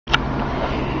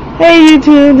Hey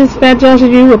YouTube, this is Fat Josh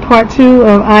with you with part 2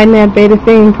 of INAV Beta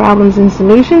Theme Problems and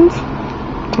Solutions.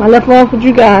 I left off with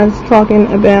you guys talking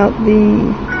about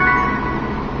the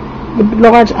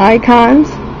large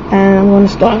icons, and I'm going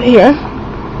to start here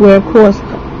where, of course,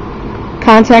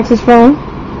 contacts is phone,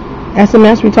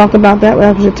 SMS, we talked about that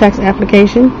was a text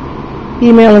application,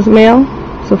 email is mail,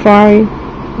 Safari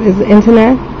is the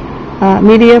internet,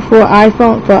 media for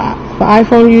iPhone, for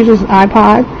iPhone users,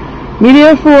 iPod,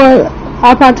 media for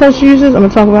iPod Touch users, I'm going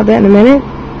to talk about that in a minute.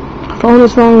 Phone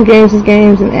is phone, games is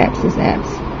games, and apps is apps.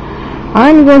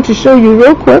 I'm going to show you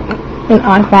real quick in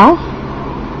iFile.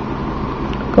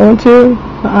 Go into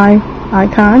the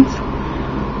icons.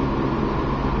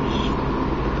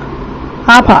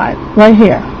 iPod, right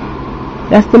here.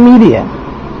 That's the media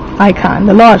icon,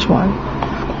 the large one.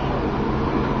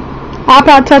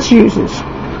 iPod Touch users.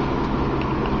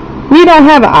 We don't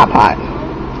have an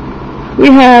iPod. We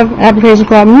have an application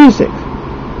called Music.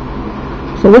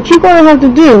 So what you're going to have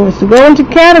to do is to go into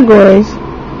categories.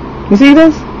 You see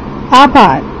this?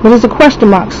 iPod. But it's a question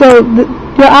mark. So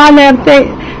your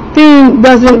INAV theme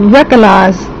doesn't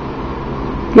recognize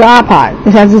your iPod.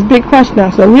 It has this big question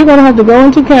mark. So we're going to have to go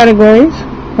into categories.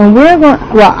 And we're going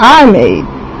to, well, I made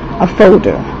a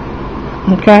folder.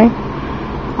 Okay?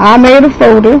 I made a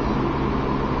folder.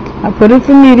 I put it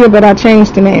for media, but I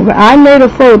changed the name. But I made a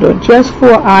folder just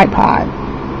for iPod.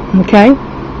 Okay?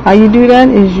 How you do that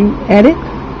is you edit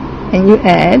and you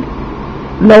add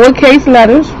lowercase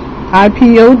letters,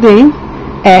 iPod,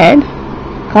 add,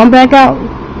 come back out,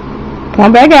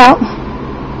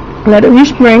 let it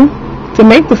respring to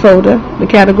make the folder, the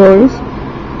categories,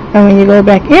 and when you go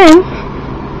back in,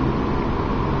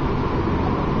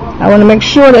 I want to make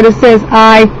sure that it says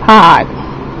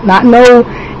iPod, not no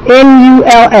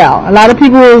NULL. A lot of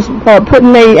people are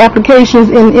putting their applications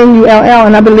in NULL,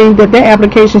 and I believe that their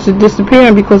applications are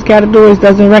disappearing because categories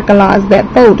doesn't recognize that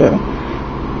folder.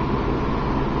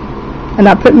 And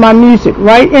I put my music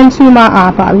right into my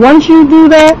iPod. Once you do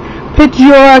that, put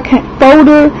your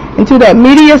folder into that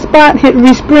media spot, hit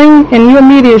respring, and your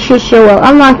media should show up.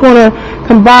 I'm not going to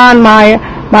combine my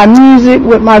music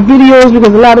with my videos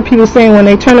because a lot of people saying when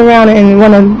they turn around and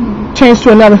want to change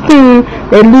to another theme,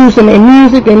 they're losing their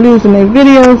music, they're losing their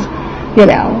videos, you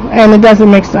know, and it doesn't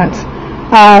make sense.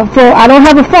 So I don't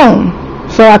have a phone,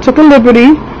 so I took a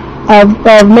liberty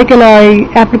of making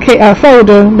a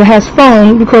folder that has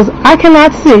phone because I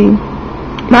cannot see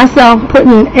myself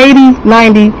putting 80,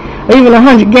 90, or even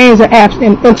 100 games or apps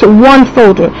into one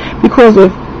folder, because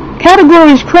if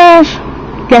categories crash,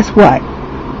 guess what?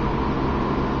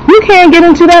 You can't get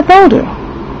into that folder.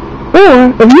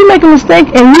 Or, if you make a mistake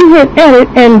and you hit edit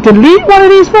and delete one of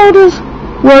these folders,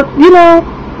 well, you know,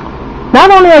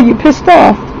 not only are you pissed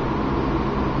off,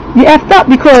 you effed up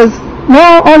because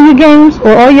now all your games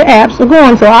or all your apps are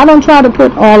gone. So I don't try to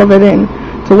put all of it in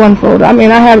to one folder. I mean,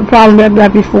 I had a problem with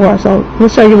that before, so let me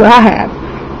show you what I have.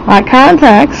 My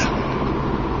contacts,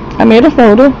 I made a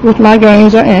folder which my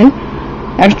games are in,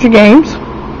 extra games,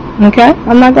 okay?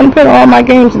 I'm not going to put all my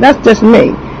games in, that's just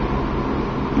me.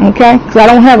 Okay, because I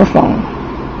don't have a phone.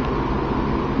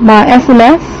 My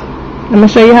SMS, I'm going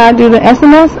to show you how I do the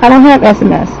SMS. I don't have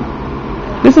SMS.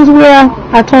 This is where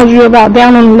I told you about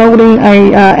downloading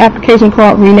a application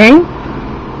called Rename.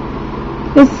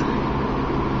 It's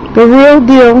the real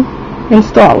deal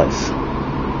installers.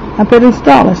 I put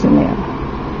installers in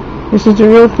there. This is the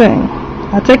real thing.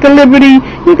 I take a liberty.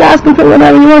 You guys can put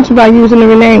whatever you want to by using the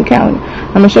Rename calendar.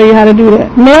 I'm going to show you how to do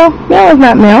that. Mail is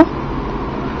not mail.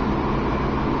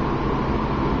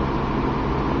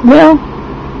 Mail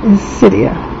is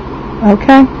Cydia.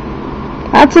 Okay?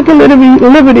 I took a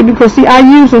liberty because, see, I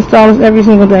use installers every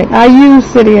single day. I use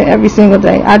Cydia every single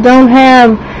day. I don't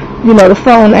have, you know, the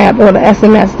phone app or the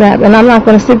SMS app, and I'm not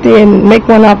going to sit there and make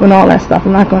one up and all that stuff.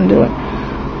 I'm not going to do it.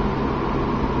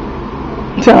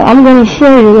 So I'm going to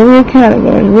show you the real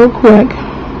categories real quick.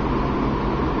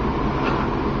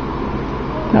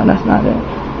 No, that's not it.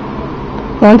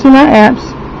 Go into my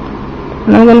apps,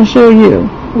 and I'm going to show you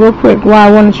real quick why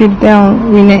I wanted you to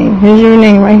rename. Here's your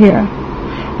rename right here.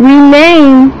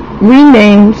 Rename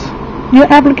renames your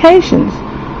applications.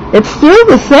 It's still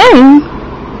the same.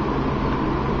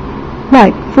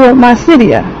 Like for my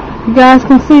Cydia, you guys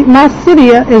can see my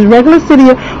Cydia is regular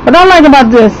Cydia. What I like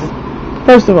about this,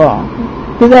 first of all,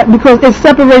 is that because it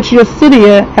separates your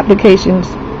Cydia applications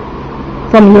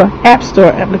from your App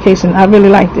Store application. I really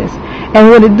like this. And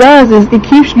what it does is it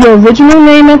keeps your original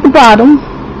name at the bottom.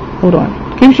 Hold on.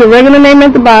 Keeps your regular name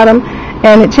at the bottom,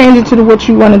 and it changes to what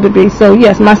you want it to be. So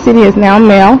yes, my Cydia is now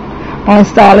mail. My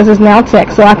installers is now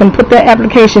text, so I can put that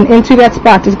application into that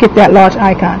spot to get that large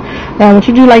icon. Now what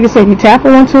you do, like I said, you tap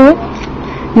onto it,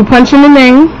 You punch in the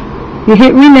name. You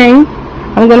hit rename.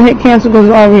 I'm going to hit cancel because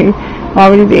it's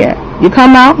already there. You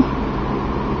come out.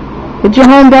 Hit your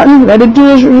home button. Let it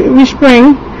do its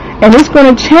respring. And it's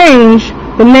going to change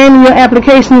the name of your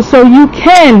application so you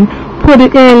can put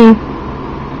it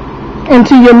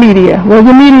into your media. Well,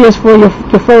 your media is for your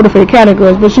folder for your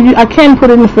categories, but I can put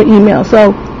it in for email.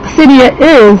 So Cydia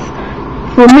is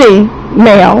for me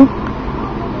mail.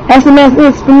 SMS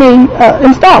is for me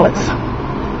installers.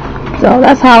 So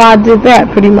that's how I did that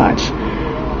pretty much.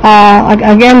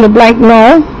 Again, the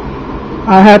Blanknull.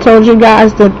 I have told you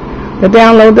guys to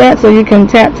download that so you can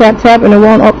tap and it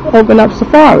won't open up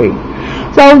Safari.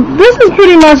 So this is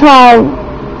pretty much how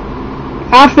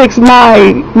I fixed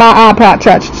my iPod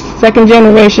Touch, second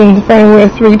generation firmware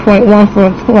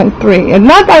 3.1.3. And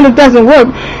not that it doesn't work.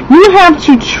 You have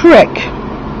to trick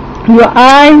your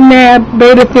INAV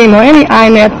Beta theme or any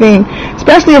INAV theme,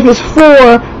 especially if it's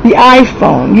for the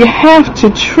iPhone. You have to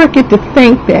trick it to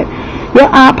think that your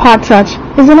iPod Touch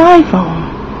is an iPhone.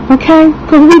 Okay?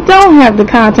 Because we don't have the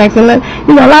contacts. And a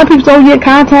lot of people say, oh yeah,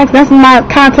 contacts, that's my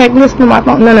contact list on my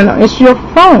phone. No, it's your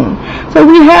phone. So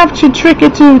we have to trick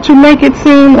it to make it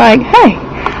seem like, hey,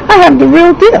 I have the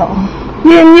real deal.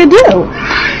 Yeah, and you do.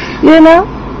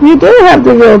 You do have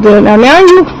the real deal. Now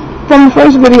you, from the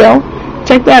first video,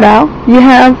 check that out, you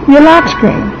have your lock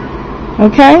screen.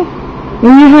 Okay?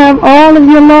 And you have all of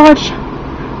your large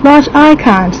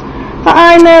icons. The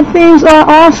INAV themes are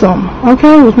awesome.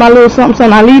 Okay, with my little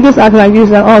something, I leave this out because I use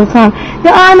that all the time.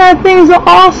 Your INAV themes are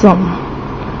awesome,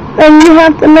 and you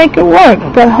have to make it work.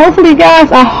 But hopefully,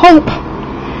 guys, I hope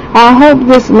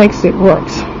this makes it work.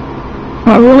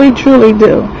 I really, truly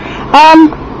do.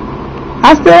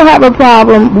 I still have a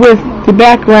problem with the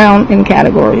background in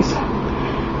categories.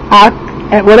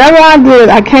 Whatever I did,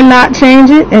 I cannot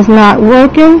change it. It's not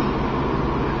working.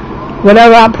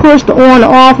 Whatever I pushed on or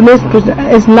off, this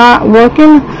is not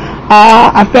working.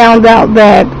 I found out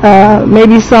that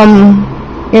maybe some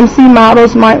MC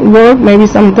models might work, maybe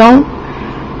some don't.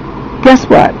 Guess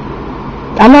what?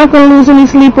 I'm not going to lose any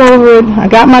sleep over it. I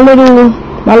got my little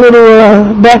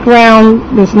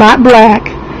background. It's not black,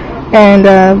 and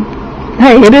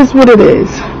hey, it is what it is.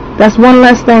 That's one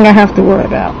less thing I have to worry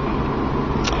about.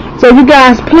 So you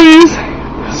guys, please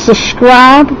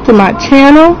subscribe to my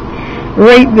channel.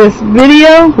 Rate this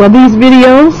video, these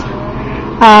videos.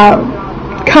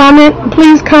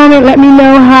 Please comment, let me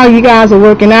know how you guys are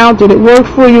working out. Did it work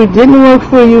for you? Didn't work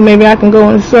for you? Maybe I can go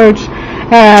and search.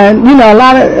 And a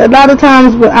lot of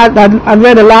times I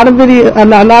read a lot of videos,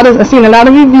 I've seen a lot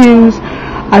of reviews.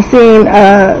 I've seen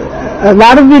a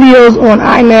lot of videos on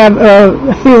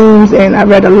INAV themes, and I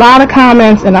read a lot of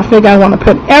comments, and I figured I want to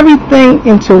put everything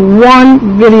into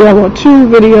one video or two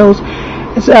videos.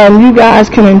 So you guys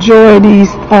can enjoy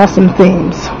these awesome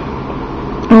themes.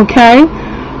 Okay?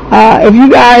 If you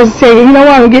guys say, you know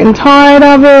what, I'm getting tired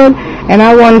of it, and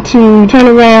I want to turn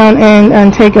around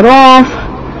and take it off,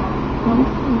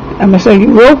 I'm going to show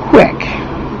you real quick.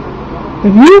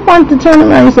 If you want to turn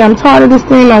around and say, I'm tired of this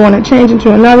theme, I want to change it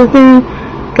to another theme,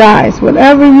 guys,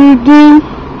 whatever you do,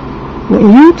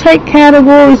 when you take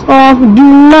categories off, do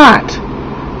not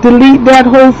delete that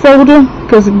whole folder,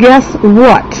 because guess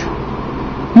what?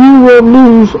 You will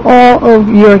lose all of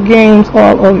your games,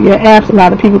 all of your apps. A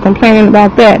lot of people complaining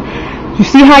about that. You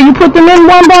see how you put them in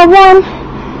one by one?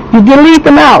 You delete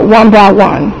them out one by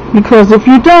one. Because if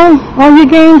you don't, all your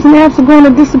games and apps are going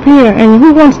to disappear. And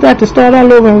who wants that to start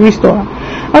all over and restore?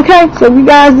 Okay, so you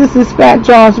guys, this is Fat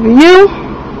Jaws for you.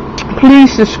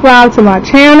 Please subscribe to my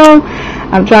channel.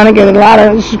 I'm trying to get a lot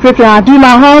of subscription. I do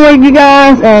my homework, you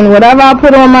guys, and whatever I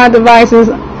put on my devices,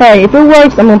 hey, if it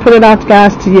works, I'm going to put it out,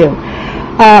 guys, to you.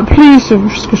 Please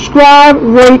subscribe,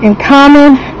 rate, and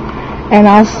comment, and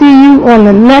I'll see you on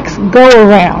the next go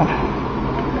around.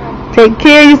 Take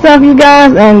care of yourself, you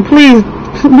guys, and please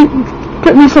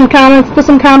put some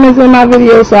comments in my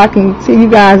video so I can see you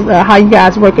guys how you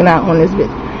guys working out on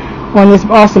this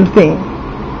awesome theme.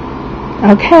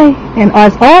 Okay, and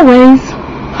as always,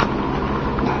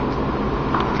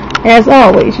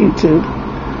 YouTube.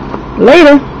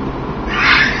 Later.